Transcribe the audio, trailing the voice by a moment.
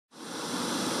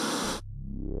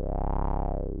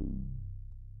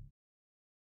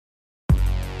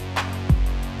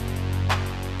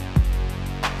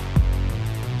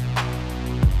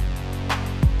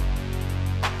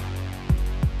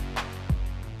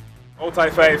Old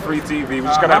type 33 TV, we're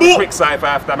just gonna have a quick Cypher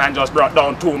after man just brought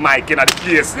down 2 mic in the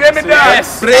case. Hear me there?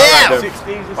 Yes!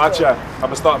 Watch ya. I'm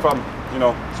gonna start from, you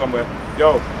know, somewhere.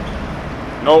 Yo,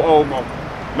 no Omo,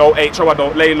 no HO, I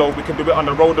don't lay low. We can do it on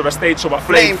the road or a stage show, a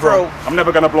flamethrower. I'm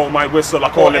never gonna blow my whistle,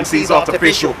 I call MCs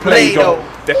artificial Play-Doh.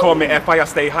 They call me FI, I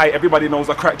stay high. Everybody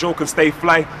knows I crack joke and stay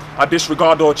fly. I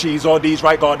disregard all cheese, all these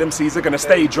right guard MCs are gonna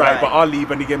stay dry, but I'll leave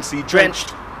any MC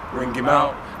drenched. Bring him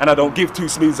out. And I don't give 2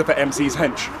 smooths if an MC's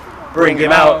hench. Bring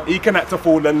him out. He can act a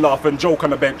fool and laugh and joke on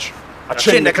the bench. I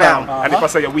chin the clown. And if I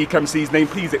say a weak MC's name,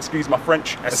 please excuse my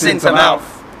French. A sin to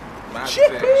mouth.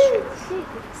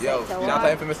 Yo, shout out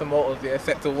to Infamous Immortals, yeah,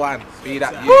 Sector 1. Be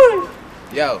that you.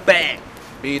 Yo, bang.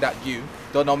 Be that you.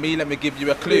 Don't know me, let me give you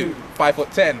a clue.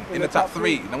 5'10", in the top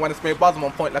 3. And when I spray buzz, I'm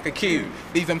on point like a Q.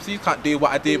 These MCs can't do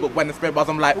what I do, but when I spray buzz,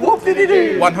 I'm like, whoop did he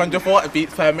do? 140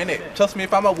 beats per minute. Trust me,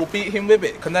 fam, I will beat him with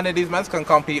it. Cause none of these mans can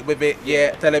compete with it.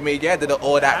 Yeah, telling me, yeah, did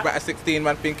all that. Right at 16,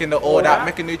 man, thinking the all that.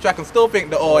 Make a new track and still think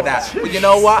the all that. But you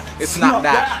know what? It's not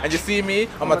that. And you see me,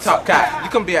 I'm a top cat. You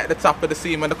can be at the top of the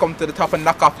scene when I come to the top and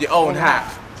knock off your own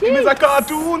hat. It's a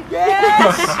cartoon.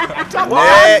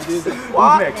 Yes. Who's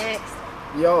next?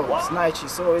 Yo, it's Nitris,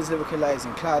 it's always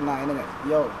lyricalizing, Cloud 9, innit?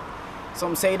 Yo,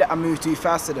 some say that I move too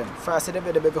faster than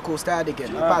with a biblical style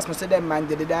again. I pass most of them, man,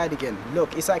 did it died again.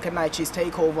 Look, it's like a Nitris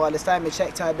takeover, all this time I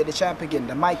check time be the champ again.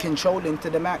 The mic controlling to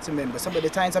the maximum, but some of the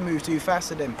times I move too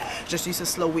faster than just used to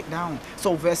slow it down.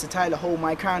 So versatile, I hold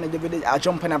my crown and I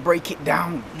jump and I break it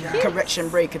down. Correction,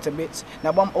 break it to bits.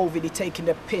 Now I'm overly taking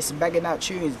the piss, bagging out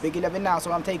tunes. Big 11 now,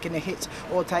 so I'm taking the hits.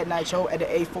 All tight nitro at the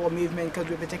A4 movement, cause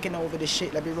we've been taking over the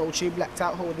shit. Like we roll tube, blacked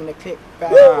out, holding the clip.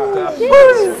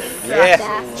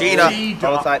 Yeah, Gina.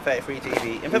 Hold tight 33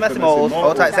 TV. Infamous Immortals,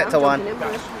 hold tight Sector 1.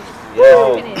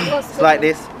 Yo, it's like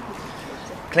this.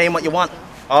 Claim what you want.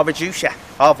 I'll reduce ya.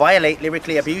 I'll violate,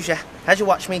 lyrically abuse ya. As you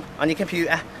watch me on your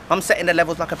computer, I'm setting the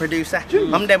levels like a producer.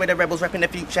 I'm there with the rebels repping the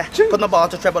future. Put my bar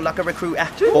to treble like a recruiter.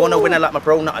 Born a winner like my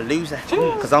bro, not a loser.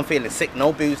 Cause I'm feeling sick,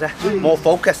 no boozer. More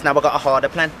focused, now I got a harder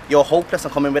plan. You're hopeless,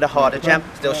 I'm coming with a harder jam.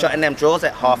 Still shutting them drawers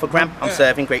at half a gram. I'm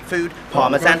serving great food,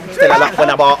 parmesan. Still a lot when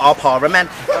I bar our para man.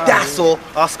 That's all,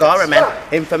 our scar man.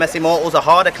 Infamous Immortals, a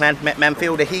harder clan. Met man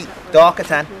feel the heat, darker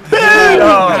tan.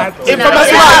 Infamous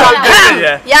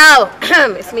Yo,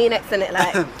 it's me next, innit?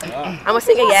 Like, I'm a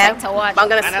singer, yeah, but I'm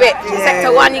gonna spit.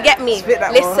 Sector 1, you get me?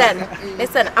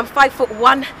 Listen, I'm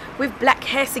 5'1" with black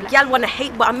hair. See, gal wanna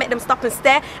hate, but I make them stop and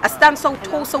stare. I stand so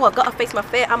tall, so I gotta face my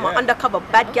fear. I'm an undercover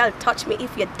bad gal. Touch me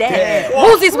if you're dead.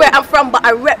 Wolves is where I'm from, but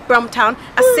I rep Brumtown.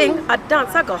 I sing, I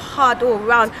dance, I go hard all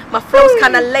round. My flow's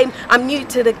kinda lame. I'm new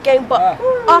to the game, but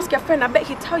ask your friend. I bet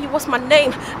he'll tell you what's my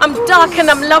name. I'm dark and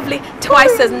I'm lovely,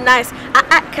 twice as nice. I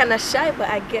act kinda shy, but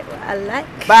I get what I like.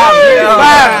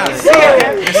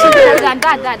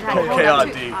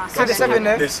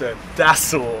 Listen,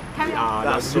 that's all.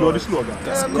 That's all.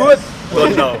 That's good.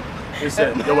 Don't know.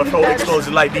 Listen, yo, we're throwing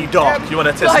explosions like D-Dark. You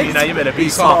wanna test me now, you better be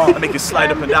smart. I make you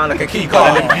slide up and down like a key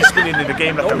card. And then be spinning in the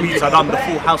game like a retard. I'm the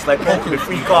full house like poker with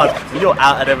 3 cards. And you're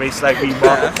out of the race like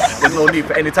remark. There's no need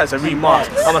for any types of remarks.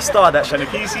 I'm a star that shine.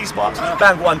 Can you see sparks?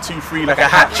 Bang 1, 2, 3 like a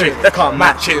hat trick. They can't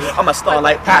match it. I'm a star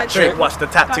like Patrick. Watch the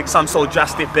tactics, I'm so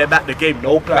drastic. They're back the game,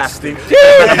 no plastic.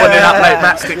 I'm running out like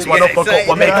matchsticks. One up, I got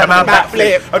one, make a man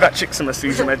backflip. I got chicks in my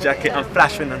shoes and my jacket. I'm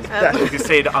flashing and you can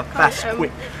say that I'm fast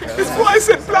quick. That's why I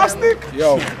said plastic.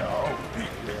 Yo,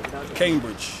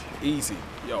 Cainbrige, easy.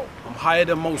 Yo, I'm higher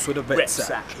than most with a vet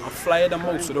sack. I'm flyer than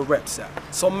most with a rep sack.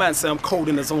 Some man say I'm cold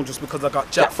in the zone just because I got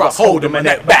Jack Frost holding my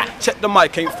neck back. Check the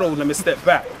mic, ain't flow, let me step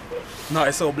back. Nah,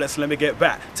 it's all blessed, let me get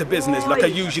back to business like I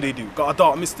usually do. Got a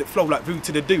dark mystic flow like Voo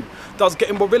to the Do. Does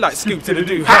getting more real like Scoop to the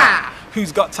Do. Ha!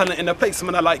 Who's got talent in the place?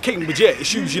 Man, I like Cainbrige, yeah,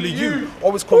 it's usually you.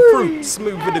 Always come through,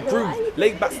 smooth with the groove.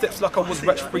 Laid back steps like I was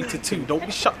retch 3 to 2. Don't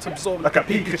be shut to absorb like a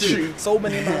Pikachu. So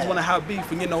many men wanna have beef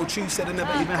and you know, True said I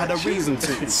never even had a reason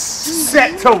to.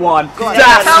 Sector 1,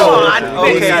 that's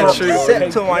all.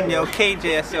 Sector 1, yo,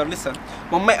 KGS, yo, listen.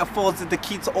 My metaphors is the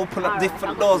key to open up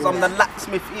different doors. I'm the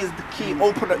locksmith, is the key,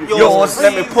 open up yours.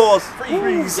 Let me pause.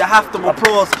 You have to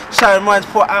applause. Shine minds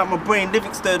pour out my brain.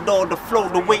 Lyrics the door, the flow,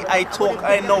 the way I talk.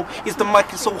 I know it's the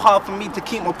mic is so hard for me to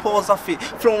keep my paws off it.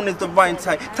 Flowing is the rhyme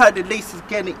tight. Tie the laces,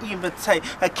 getting even tight.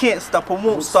 I can't stop, I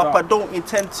won't stop, I don't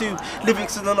intend to.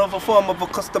 Lyrics is another form of a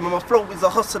customer. My flow is a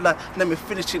hustler. Let me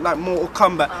finish it like Mortal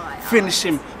Kombat. Finish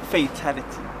him,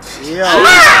 fatality.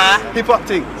 Hip hop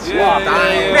things.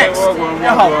 Next.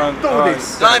 Do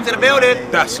this. Time to the building.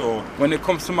 That's all. When it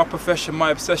comes to my profession,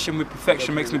 my obsession with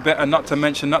perfection makes me better. Not to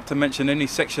mention any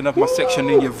section of my section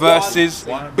in your verses.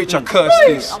 Bitch, I curse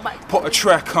this. Put a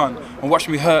track on and watch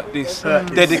me hurt this.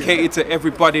 Dedicated to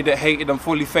everybody that hated. I'm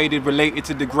fully faded, related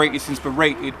to the greatest,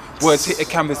 inspirated. Words hit a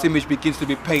canvas, image begins to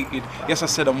be painted. Yes, I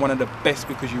said I'm one of the best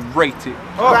because you rate it.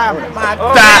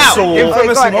 That's all.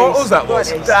 Infamous Immortals, that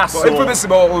was. That's all. Infamous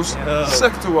Immortals,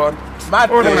 sector 1. Mad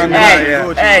One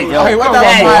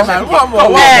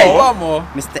more.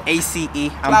 Mr. ACE,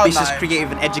 ambitious,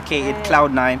 creative, and educated.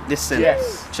 Cloud9. Listen,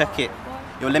 check it.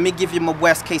 Yo, let me give you my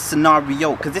worst case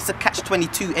scenario, cause it's a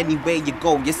catch-22 anywhere you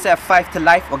go. You serve 5 to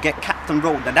life or get capped and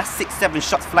rolled. Now that's 6-7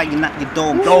 shots flying at your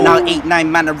dome. Now 8-9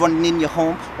 man are running in your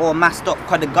home, all masked up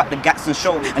cause they got the gats and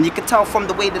show. And you can tell from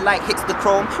the way the light hits the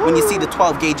chrome. When you see the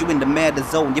 12 gauge, you in the murder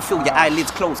zone. You feel your eyelids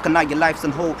closed, cause now your life's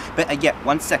on hold. Better yet,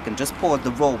 1 second, just pause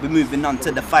the roll. We're moving on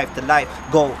to the 5 to life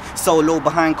go. Solo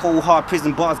behind cold hard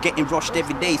prison bars, getting rushed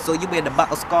every day. So you wear the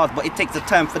battle scars, but it takes a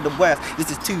turn for the worst.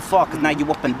 This is too far, cause now you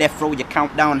up on death row. Your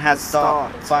countdown has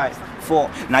started. 5, 4.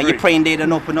 Now you're praying they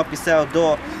don't open up your cell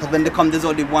door. Cause when they come, there's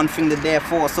only one thing they're there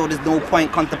for. So there's no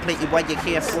point contemplating what you're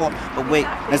here for. But wait,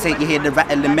 let's say you hear the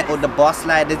rattling metal, the bar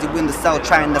slide as you in the cell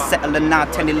trying to settle. And now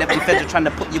 10, 11 feds are trying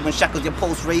to put you in shackles, your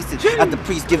pulse racing. As the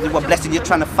priest gives you a blessing, you're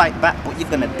trying to fight back, but you're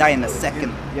gonna die in a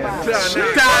second.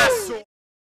 That's